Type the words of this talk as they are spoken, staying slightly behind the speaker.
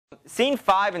Scene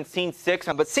 5 and Scene 6,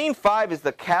 but Scene 5 is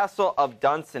the castle of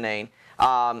Dunsinane.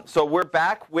 So we're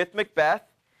back with Macbeth.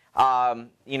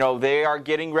 They are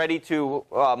getting ready to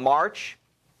march,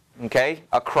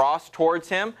 across towards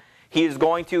him. He is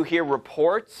going to hear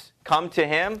reports come to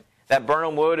him that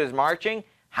Birnam Wood is marching.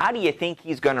 How do you think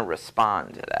he's going to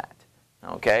respond to that?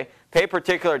 Okay, pay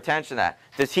particular attention to that.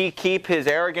 Does he keep his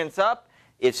arrogance up?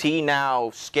 Is he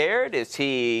now scared? Is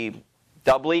he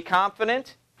doubly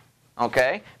confident?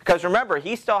 Okay, because remember,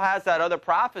 he still has that other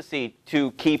prophecy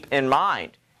to keep in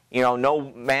mind.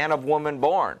 No man of woman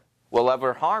born will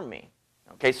ever harm me.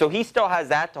 Okay, so he still has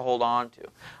that to hold on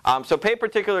to. So pay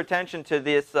particular attention to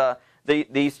this,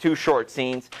 these two short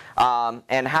scenes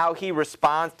and how he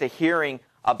responds to hearing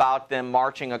about them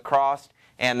marching across,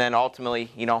 and then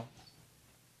ultimately,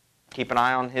 keep an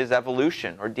eye on his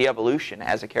evolution or de-evolution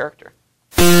as a character.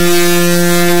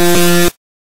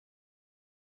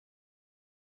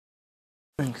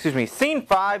 Excuse me. Scene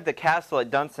 5, the castle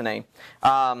at Dunsinane.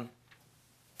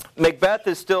 Macbeth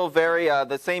is still very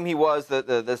the same he was,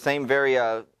 the same very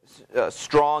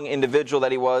strong individual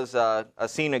that he was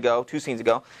two scenes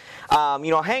ago.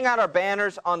 Hang out our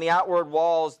banners on the outward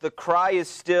walls. The cry is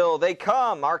still, they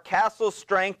come. Our castle's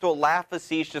strength will laugh a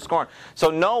siege to scorn.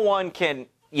 So no one can,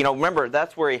 remember,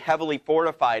 that's where he heavily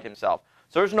fortified himself.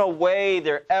 So there's no way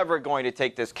they're ever going to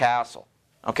take this castle.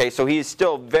 Okay, so he's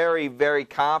still very, very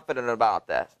confident about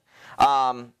that.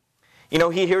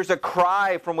 He hears a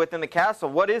cry from within the castle.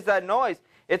 What is that noise?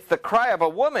 It's the cry of a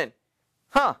woman.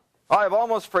 Oh, I've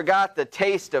almost forgot the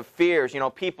taste of fears.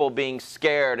 People being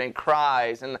scared and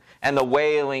cries and the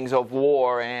wailings of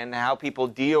war and how people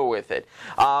deal with it.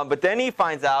 But then he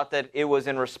finds out that it was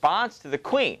in response to the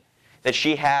queen, that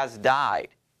she has died.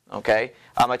 Okay,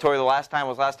 I told you the last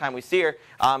time we see her.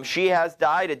 She has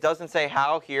died. It doesn't say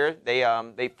how here.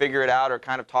 They figure it out or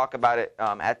kind of talk about it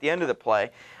at the end of the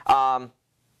play.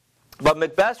 But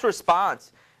Macbeth's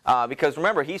response, because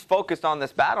remember, he's focused on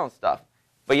this battle and stuff,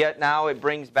 but yet now it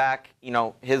brings back,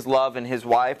 his love and his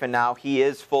wife, and now he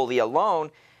is fully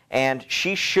alone, and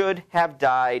she should have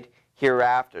died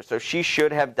hereafter. So she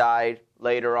should have died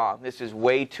later on. This is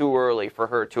way too early for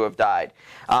her to have died.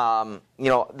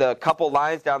 The couple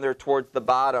lines down there towards the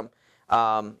bottom,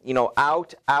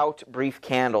 out, out, brief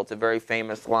candle. It's a very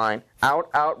famous line. Out,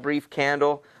 out, brief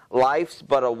candle, life's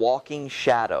but a walking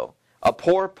shadow. A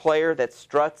poor player that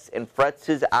struts and frets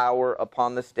his hour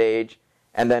upon the stage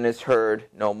and then is heard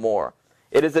no more.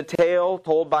 It is a tale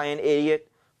told by an idiot,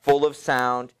 full of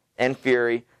sound and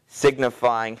fury,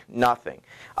 signifying nothing.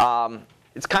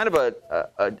 It's kind of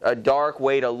a dark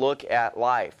way to look at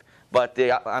life. But,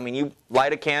 you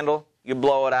light a candle, you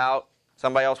blow it out,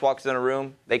 somebody else walks in a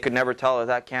room, they could never tell if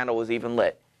that candle was even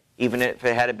lit, even if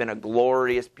it had been a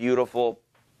glorious, beautiful,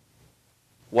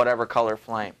 whatever color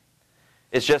flame.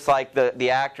 It's just like the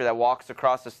actor that walks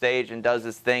across the stage and does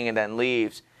this thing and then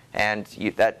leaves, and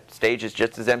that stage is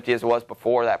just as empty as it was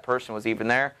before that person was even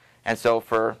there. And so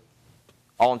for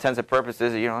all intents and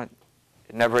purposes, it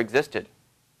never existed.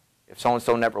 If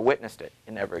so-and-so never witnessed it,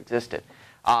 it never existed.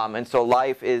 And so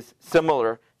life is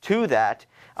similar to that.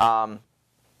 The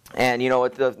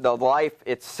life,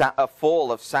 it's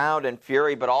full of sound and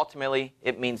fury, but ultimately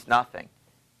it means nothing.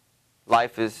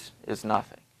 Life is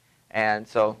nothing. And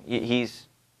so he's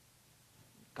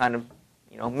kind of,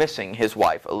 missing his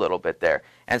wife a little bit there.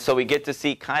 And so we get to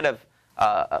see kind of,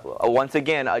 once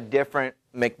again, a different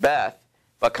Macbeth,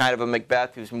 but kind of a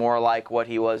Macbeth who's more like what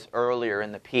he was earlier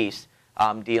in the piece,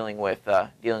 dealing with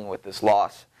this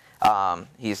loss.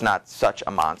 He's not such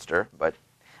a monster, but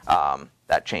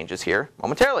that changes here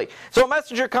momentarily. So a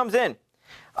messenger comes in.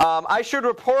 I should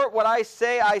report what I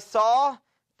say I saw,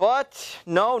 but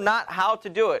no, not how to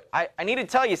do it. I need to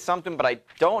tell you something, but I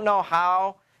don't know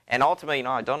how, and ultimately,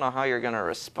 I don't know how you're going to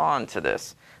respond to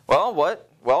this. Well, what?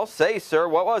 Well, say, sir,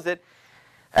 what was it?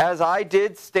 As I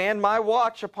did stand my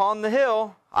watch upon the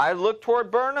hill, I looked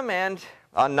toward Birnam, and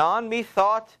anon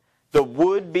methought the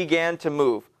wood began to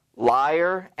move,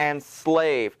 liar and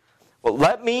slave. Well,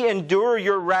 let me endure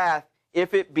your wrath,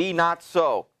 if it be not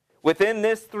so. Within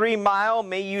this 3 mile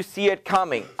may you see it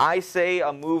coming. I say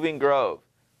a moving grove.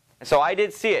 And so I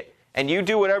did see it. And you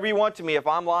do whatever you want to me if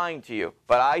I'm lying to you.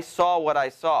 But I saw what I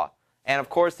saw. And of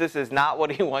course, this is not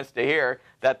what he wants to hear,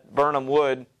 that Birnam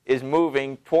Wood is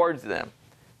moving towards them.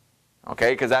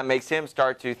 Okay, because that makes him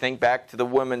start to think back to the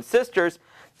women's sisters.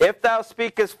 If thou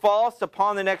speakest false,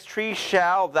 upon the next tree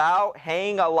shall thou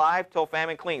hang alive till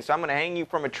famine clean. So I'm going to hang you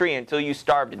from a tree until you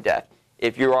starve to death,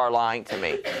 if you are lying to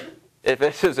me. If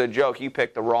this is a joke, you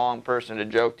picked the wrong person to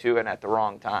joke to and at the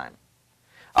wrong time.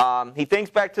 He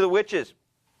thinks back to the witches.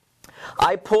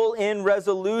 I pull in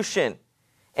resolution,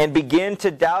 and begin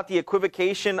to doubt the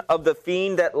equivocation of the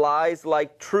fiend that lies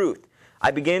like truth.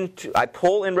 I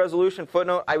pull in resolution,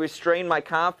 footnote, I restrain my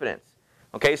confidence.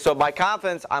 Okay, so my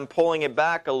confidence, I'm pulling it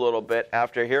back a little bit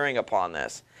after hearing upon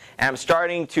this. And I'm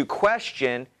starting to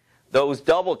question those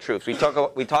double truths. We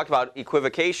talked about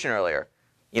equivocation earlier.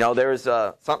 You know, there's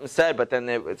something said, but then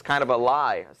it's kind of a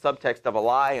lie, a subtext of a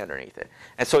lie underneath it.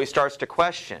 And so he starts to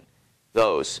question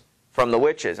those from the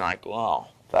witches. And I'm like,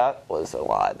 well, if that was a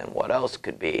lie, then what else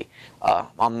could be?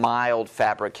 A mild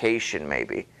fabrication,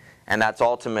 maybe. And that's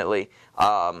ultimately,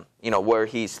 where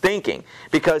he's thinking.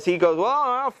 Because he goes,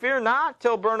 well, fear not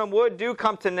till Birnam Wood do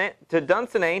come to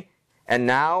Dunsinane. And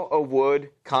now a wood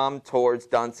come towards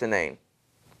Dunsinane.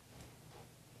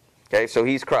 Okay, so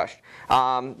he's crushed.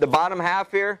 The bottom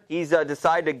half here, he's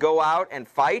decided to go out and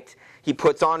fight. He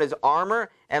puts on his armor,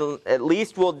 and at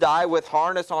least we'll die with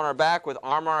harness on our back, with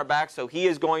armor on our back. So he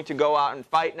is going to go out and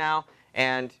fight now,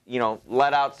 and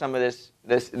let out some of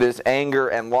this anger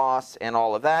and loss and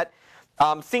all of that.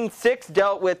 Scene 6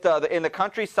 dealt with in the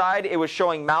countryside. It was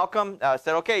showing Malcolm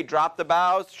said, okay, drop the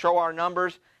bows, show our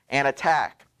numbers, and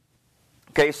attack.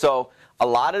 Okay, so a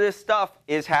lot of this stuff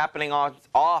is happening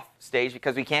off stage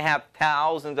because we can't have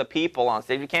thousands of people on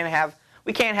stage. We can't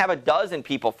have a dozen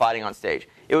people fighting on stage.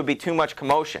 It would be too much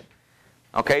commotion.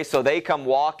 Okay, so they come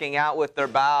walking out with their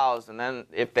bows, and then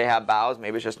if they have bows,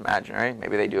 maybe it's just imaginary.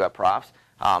 Maybe they do have props.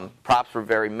 Props were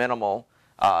very minimal,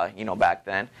 back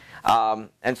then.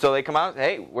 And so they come out,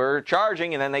 hey, we're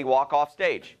charging, and then they walk off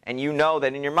stage. And you know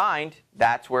that in your mind,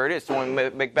 that's where it is. So when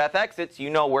Macbeth exits, you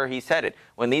know where he's headed.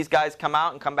 When these guys come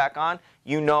out and come back on,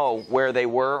 you know where they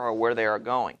were or where they are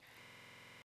going.